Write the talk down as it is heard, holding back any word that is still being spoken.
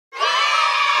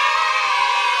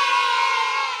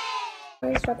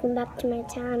Guys, welcome back to my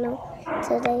channel.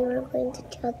 Today we're going to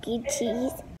Chuck E.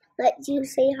 Cheese. Let you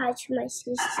say hi to my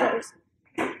sisters.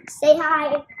 Say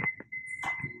hi.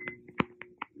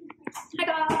 Hi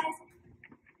guys.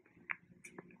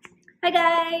 Hi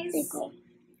guys.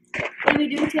 What are we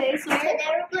doing today, Sawyer? Today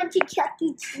we're going to Chuck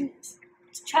E. Cheese.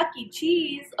 Chuck E.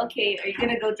 Cheese. Okay, are you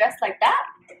gonna go dressed like that?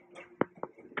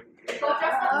 Go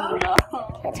dressed up. No.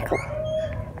 Let's go.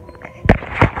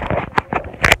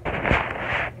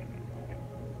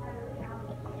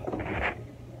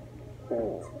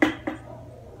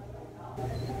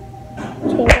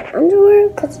 Change my underwear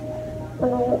because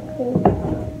when I look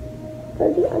for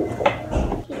the underwear.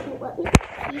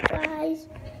 Let me pee, guys.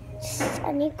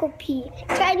 I need to go pee.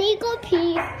 I need to go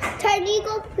pee. I need to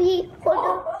go pee. Hold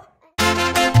on.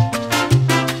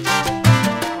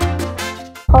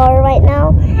 Right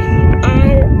now,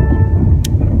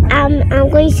 and I'm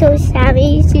going so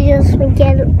savvy to just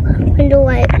forget wonder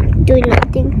why doing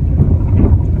nothing.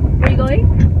 Where are you going?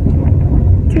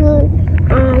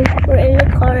 We're in the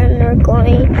car and we're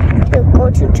going to go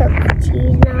to Chuck E.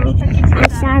 Cheese now.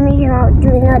 And Sammy's out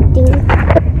doing nothing.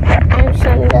 And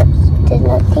Sam did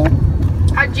nothing.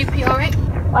 Our GP, alright?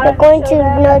 We're going to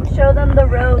show them the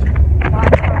road.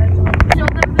 Show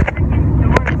them the freaking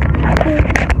doors.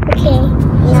 Okay.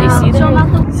 Say Caesar.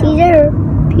 Caesar.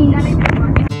 Peace.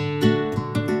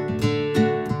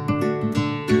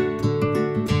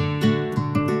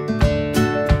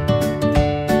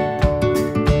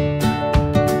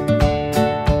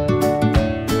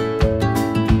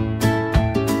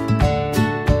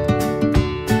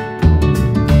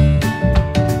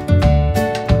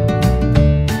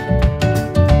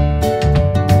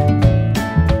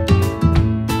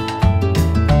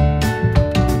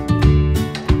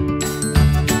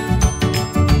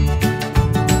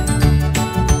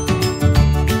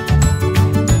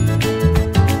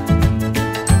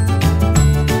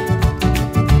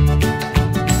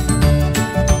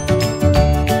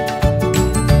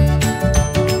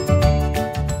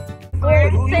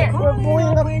 We're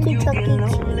going up to Chuck E.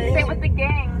 Cheese. Say with the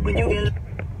gang.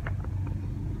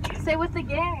 Say with the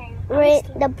gang. We're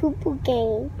the poo poo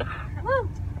gang.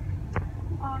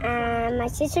 And my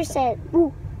sister said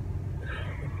woo.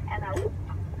 And I whoop.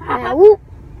 And I whoop.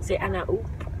 Say and I whoop.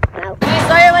 Hey,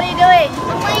 Sawyer, what are you doing?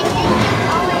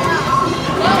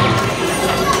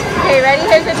 Okay, ready?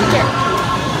 Here's your ticket.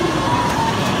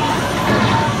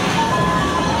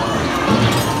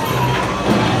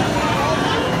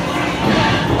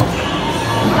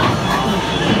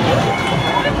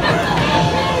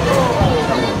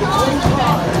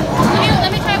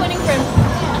 Let me try winning first.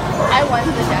 I won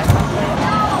the jackpot.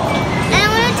 And I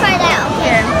want to try that.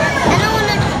 Here. And I want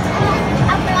to.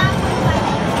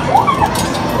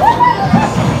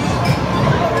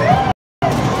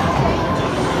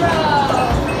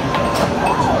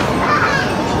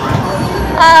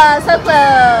 So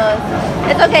close.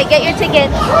 It's okay. Get your ticket.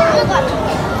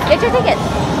 Get your ticket.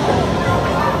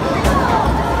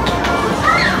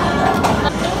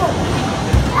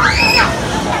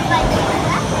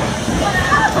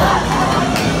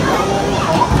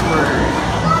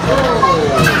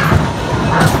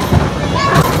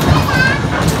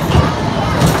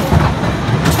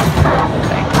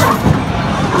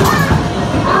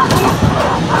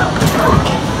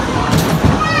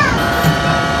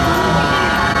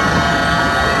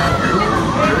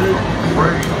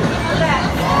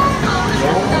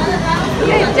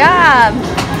 Good job.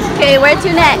 Okay, where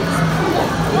to next?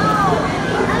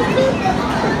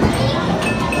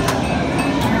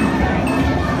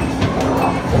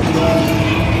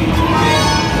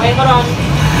 Wait, hold on.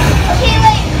 Okay,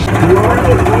 wait.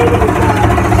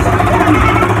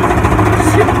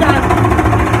 Sit down.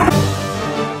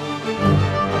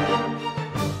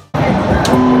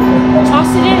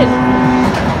 Toss it in.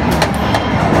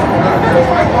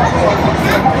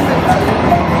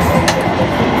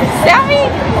 Sammy!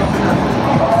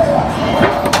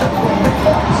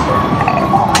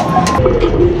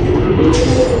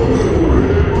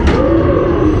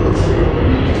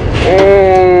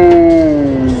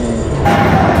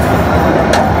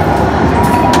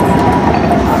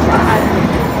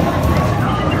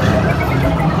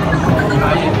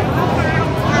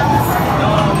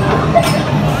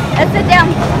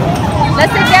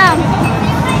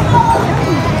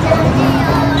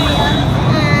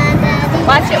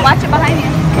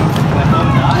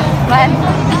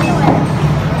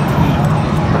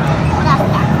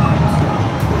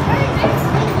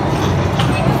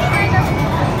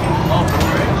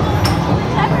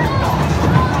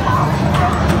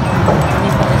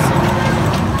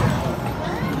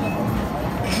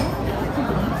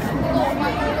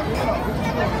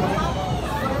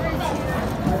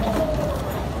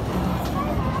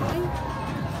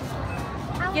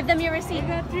 Give them your receipt.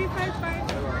 I got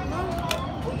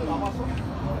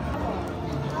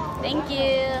 355. Thank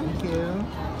you. Thank you.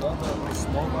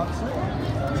 Small box.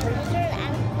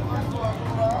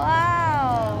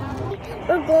 Wow.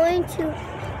 We're going to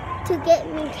get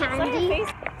me candy.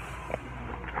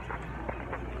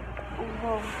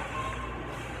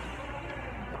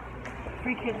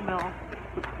 Free kid meal.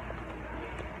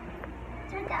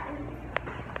 Turn that one.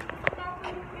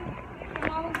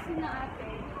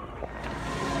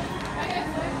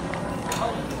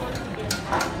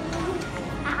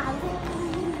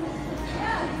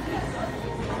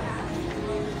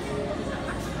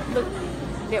 Look,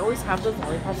 they always have those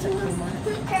lollipops at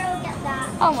Kmart. Carol, get that.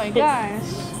 Oh my gosh.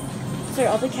 Sorry,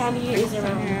 all the candy is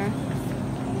around here.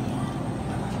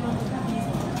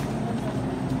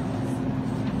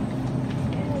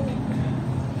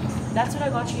 That's what I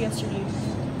got you yesterday.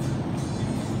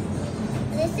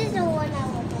 This is the one I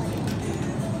would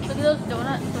like. Look at those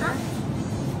donuts.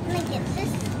 Can I get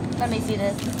this? Let me see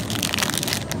this.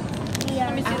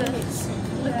 Let me see this.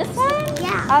 This one?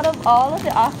 Yeah. Out of all of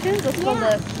the options, let's go Yeah,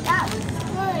 look. that was good.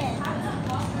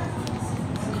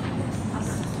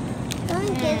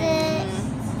 Don't get it.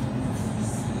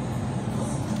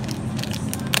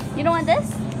 You don't want this?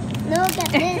 No, get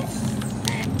this.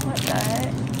 What the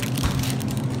heck?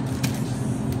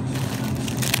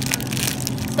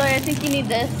 Sorry, I think you need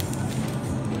this.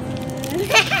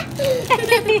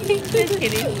 Just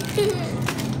kidding.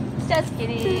 Just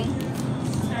kidding.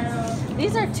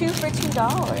 These are 2 for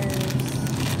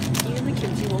 $2. Even the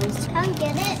kids, you always. Come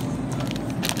get it.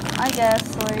 I guess,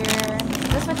 Sawyer. Is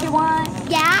this what you want?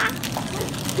 Yeah.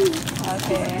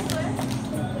 Okay.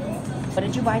 What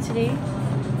did you buy today?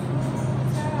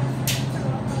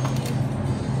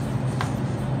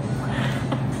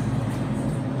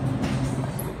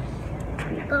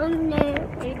 Going there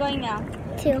Where are you going now?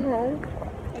 to home.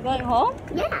 You're going home?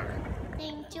 Yeah.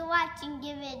 Thanks for watching.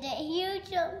 Give it a huge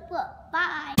thumbs up.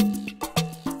 Bye.